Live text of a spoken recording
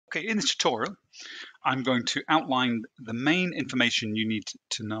Okay, in this tutorial, I'm going to outline the main information you need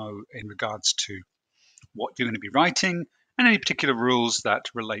to know in regards to what you're going to be writing and any particular rules that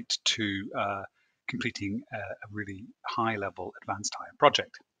relate to completing a really high-level advanced hire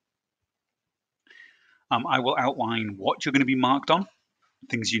project. I will outline what you're going to be marked on,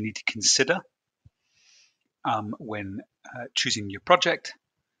 things you need to consider when choosing your project,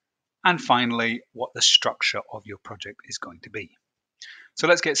 and finally, what the structure of your project is going to be. So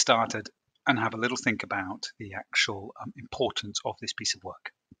let's get started and have a little think about the actual importance of this piece of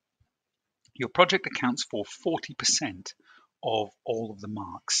work. Your project accounts for 40% of all of the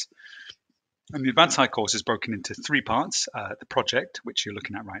marks. And the Advanced Hire course is broken into three parts: the project, which you're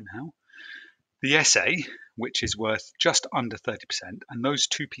looking at right now, the essay, which is worth just under 30%, and those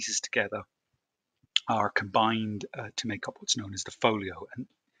two pieces together are combined to make up what's known as the folio. And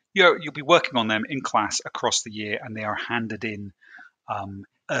you'll be working on them in class across the year, and they are handed in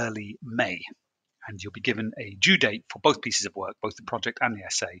early May. And you'll be given a due date for both pieces of work, both the project and the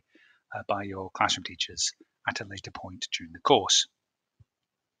essay, by your classroom teachers at a later point during the course.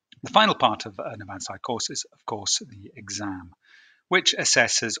 The final part of an Advanced Hire course is, of course, the exam, which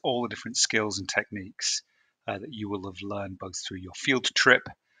assesses all the different skills and techniques that you will have learned both through your field trip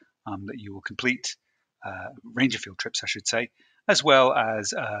that you will complete, range of field trips, I should say, as well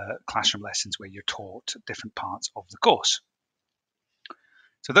as classroom lessons where you're taught different parts of the course.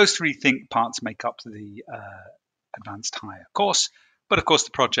 So those three parts make up the Advanced Hire course, but of course the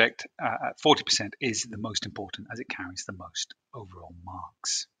project at 40% is the most important as it carries the most overall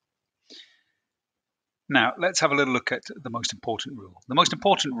marks. Now let's have a little look at the most important rule. The most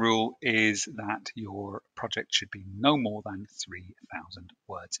important rule is that your project should be no more than 3,000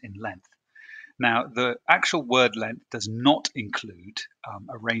 words in length. Now the actual word length does not include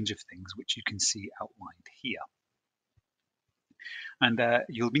a range of things which you can see outlined here. And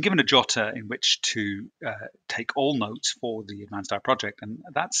you'll be given a jotter in which to take all notes for the Advanced Hire project, and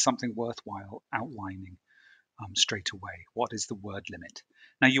that's something worthwhile outlining straight away. What is the word limit?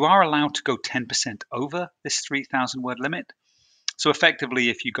 Now you are allowed to go 10% over this 3,000 word limit. So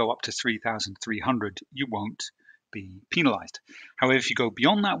effectively, if you go up to 3,300, you won't be penalized. However, if you go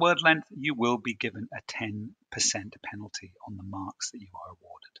beyond that word length, you will be given a 10% penalty on the marks that you are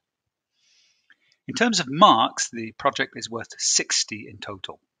awarded. In terms of marks, the project is worth 60 in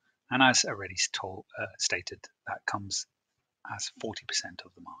total. And as already stated, that comes as 40%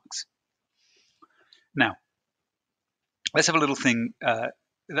 of the marks. Now, let's have a little thing.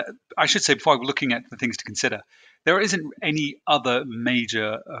 I should say, before we're looking at the things to consider, there isn't any other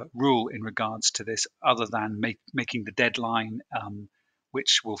major rule in regards to this other than making the deadline,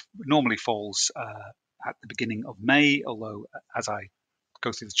 which will normally falls at the beginning of May, although as I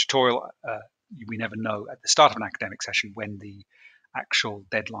go through the tutorial, we never know at the start of an academic session when the actual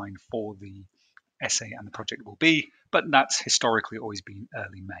deadline for the essay and the project will be, but that's historically always been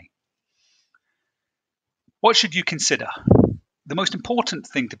early May. What should you consider? The most important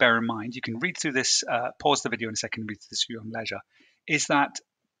thing to bear in mind, you can read through this, pause the video in a second, read through this for your own leisure, is that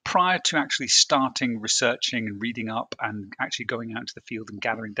prior to actually starting researching and reading up and actually going out into the field and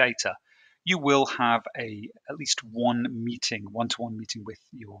gathering data, you will have at least one-to-one meeting with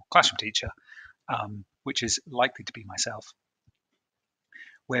your classroom teacher, which is likely to be myself,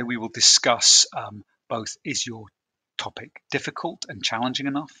 where we will discuss both, is your topic difficult and challenging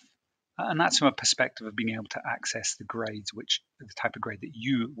enough? And that's from a perspective of being able to access the grades, the type of grade that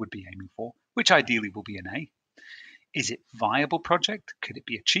you would be aiming for, which ideally will be an A. Is it a viable project? Could it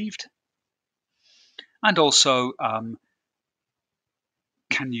be achieved? And also,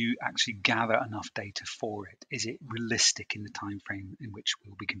 can you actually gather enough data for it? Is it realistic in the time frame in which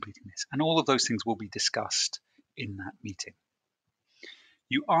we'll be completing this? And all of those things will be discussed in that meeting.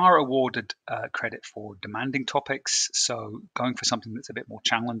 You are awarded credit for demanding topics, so going for something that's a bit more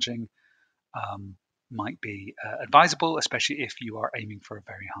challenging might be advisable, especially if you are aiming for a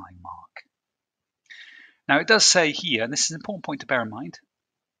very high mark. Now it does say here, and this is an important point to bear in mind,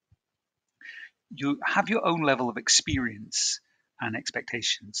 you have your own level of experience and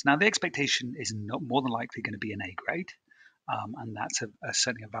expectations. Now the expectation is more than likely going to be an A grade, and that's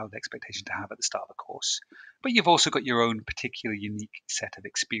certainly a valid expectation to have at the start of the course. But you've also got your own particular unique set of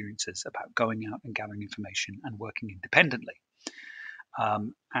experiences about going out and gathering information and working independently.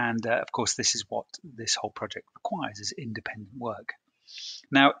 Of course, this is what this whole project requires, is independent work.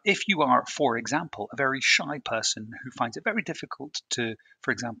 Now, if you are, for example, a very shy person who finds it very difficult to,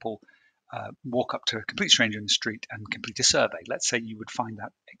 for example, walk up to a complete stranger in the street and complete a survey, let's say you would find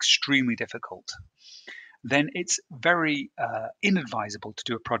that extremely difficult, then it's very inadvisable to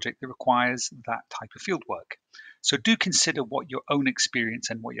do a project that requires that type of field work. So do consider what your own experience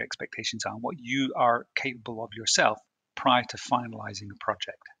and what your expectations are and what you are capable of yourself prior to finalizing a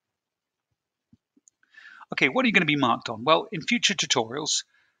project. Okay, what are you going to be marked on? Well, in future tutorials,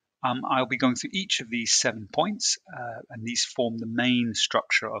 I'll be going through each of these 7 points, and these form the main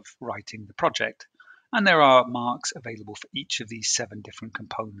structure of writing the project. And there are marks available for each of these 7 different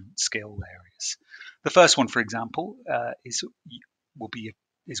component skill areas. The first one, for example, is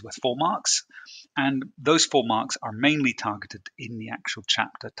worth 4 marks, and those 4 marks are mainly targeted in the actual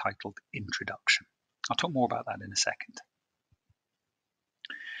chapter titled Introduction. I'll talk more about that in a second.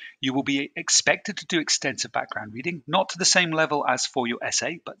 You will be expected to do extensive background reading, not to the same level as for your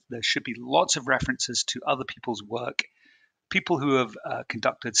essay, but there should be lots of references to other people's work, people who have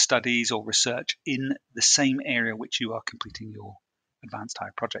conducted studies or research in the same area which you are completing your advanced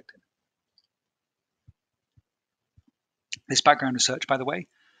higher project in. This background research, by the way,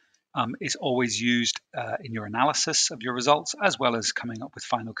 is always used in your analysis of your results, as well as coming up with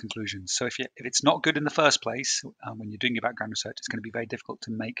final conclusions. So if it's not good in the first place, when you're doing your background research, it's going to be very difficult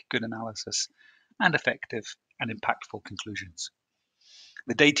to make good analysis and effective and impactful conclusions.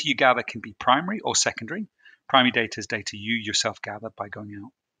 The data you gather can be primary or secondary. Primary data is data you yourself gather by going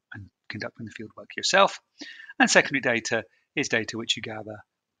out and conducting the fieldwork yourself. And secondary data is data which you gather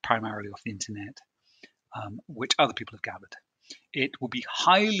primarily off the internet, which other people have gathered. It will be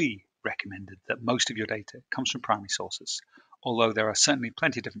highly recommended that most of your data comes from primary sources, although there are certainly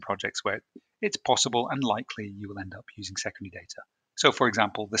plenty of different projects where it's possible and likely you will end up using secondary data. So for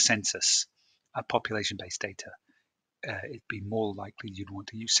example, the census, population-based data, it'd be more likely you'd want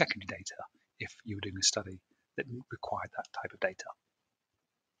to use secondary data if you were doing a study that required that type of data.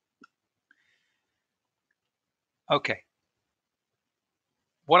 Okay.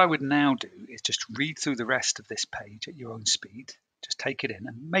 What I would now do is just read through the rest of this page at your own speed. Just take it in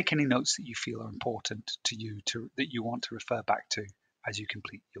and make any notes that you feel are important to you, that you want to refer back to as you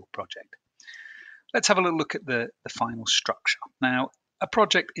complete your project. Let's have a little look at the final structure. Now, a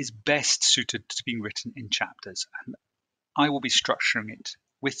project is best suited to being written in chapters, and I will be structuring it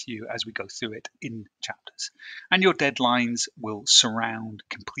with you as we go through it in chapters. And your deadlines will surround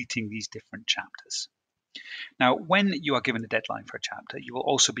completing these different chapters. Now, when you are given a deadline for a chapter, you will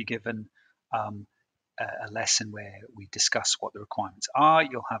also be given a lesson where we discuss what the requirements are.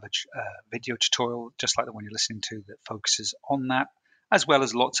 You'll have a video tutorial, just like the one you're listening to, that focuses on that, as well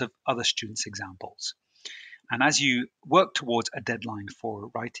as lots of other students' examples. And as you work towards a deadline for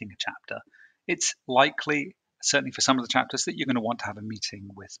writing a chapter, it's likely, certainly for some of the chapters, that you're going to want to have a meeting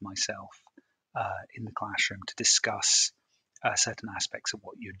with myself in the classroom to discuss certain aspects of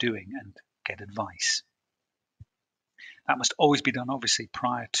what you're doing and get advice. That must always be done, obviously,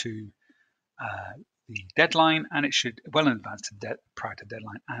 prior to the deadline, and it should well in advance prior to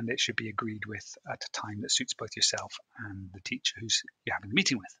deadline, and it should be agreed with at a time that suits both yourself and the teacher who's you're having the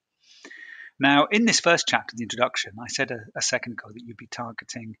meeting with. Now, in this first chapter, the introduction, I said a second ago that you'd be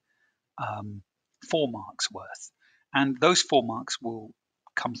targeting 4 marks worth, and those 4 marks will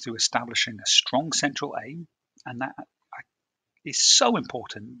come through establishing a strong central aim, and that is so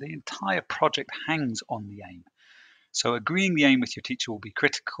important. The entire project hangs on the aim. So agreeing the aim with your teacher will be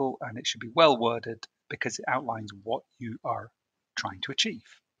critical, and it should be well worded because it outlines what you are trying to achieve.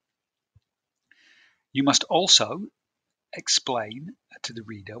 You must also explain to the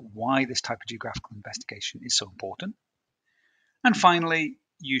reader why this type of geographical investigation is so important. And finally,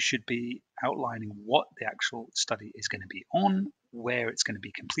 you should be outlining what the actual study is going to be on, where it's going to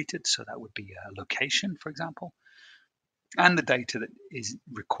be completed. So that would be a location, for example, and the data that is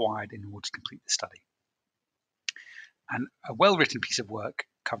required in order to complete the study. And a well-written piece of work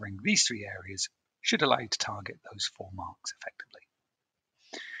covering these 3 areas should allow you to target those 4 marks effectively.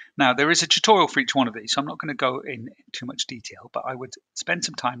 Now, there is a tutorial for each one of these, so I'm not going to go in too much detail, but I would spend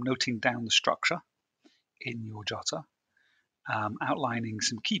some time noting down the structure in your jotter, outlining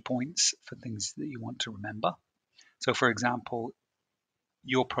some key points for things that you want to remember. So, for example,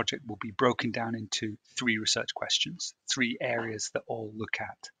 your project will be broken down into 3 research questions, 3 areas that all look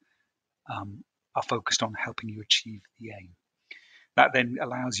at are focused on helping you achieve the aim. That then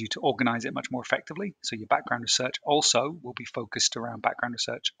allows you to organize it much more effectively. So your background research also will be focused around background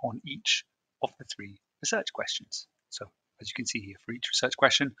research on each of the 3 research questions. So as you can see here, for each research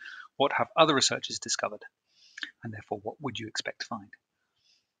question, what have other researchers discovered? And therefore, what would you expect to find?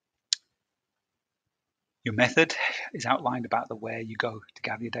 Your method is outlined about the where you go to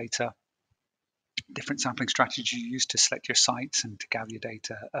gather your data, different sampling strategies you use to select your sites and to gather your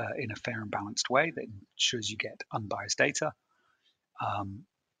data in a fair and balanced way that ensures you get unbiased data,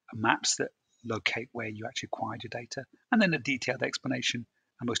 maps that locate where you actually acquired your data, and then a detailed explanation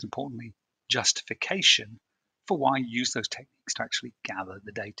and, most importantly, justification for why you use those techniques to actually gather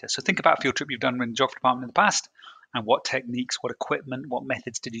the data. So think about a field trip you've done in the geography department in the past, and what techniques, what equipment, what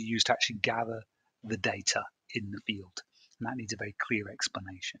methods did you use to actually gather the data in the field. And that needs a very clear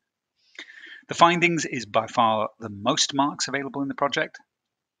explanation. The findings is by far the most marks available in the project.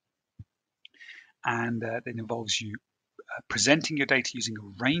 And it involves you presenting your data using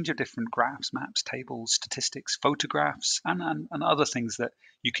a range of different graphs, maps, tables, statistics, photographs, and other things that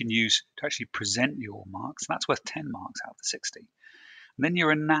you can use to actually present your marks. And that's worth 10 marks out of the 60. And then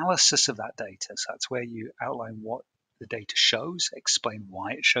your analysis of that data. So that's where you outline what the data shows, explain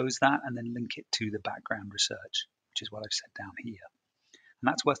why it shows that, and then link it to the background research, which is what I've set down here. And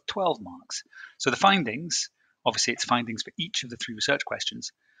that's worth 12 marks. So the findings, obviously it's findings for each of the 3 research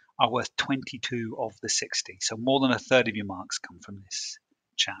questions, are worth 22 of the 60. So more than a third of your marks come from this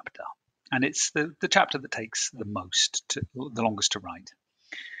chapter. And it's the chapter that takes the longest to write.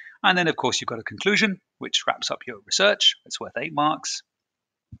 And then, of course, you've got a conclusion, which wraps up your research. It's worth 8 marks.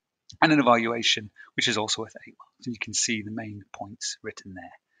 And an evaluation, which is also worth 8 marks. And you can see the main points written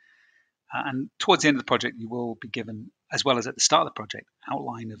there. And towards the end of the project, you will be given, as well as at the start of the project,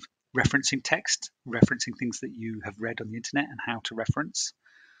 outline of referencing text, referencing things that you have read on the internet and how to reference,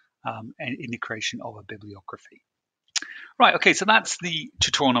 and in the creation of a bibliography. Right, okay, so that's the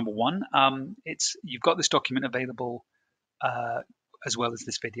tutorial number 1. You've got this document available as well as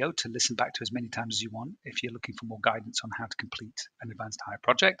this video to listen back to as many times as you want. If you're looking for more guidance on how to complete an advanced hire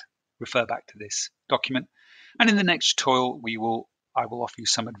project, refer back to this document. And in the next tutorial, I will offer you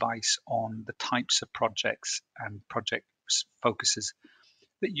some advice on the types of projects and project focuses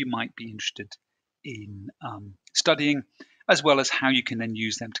that you might be interested in studying, as well as how you can then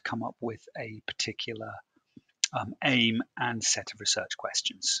use them to come up with a particular aim and set of research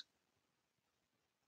questions.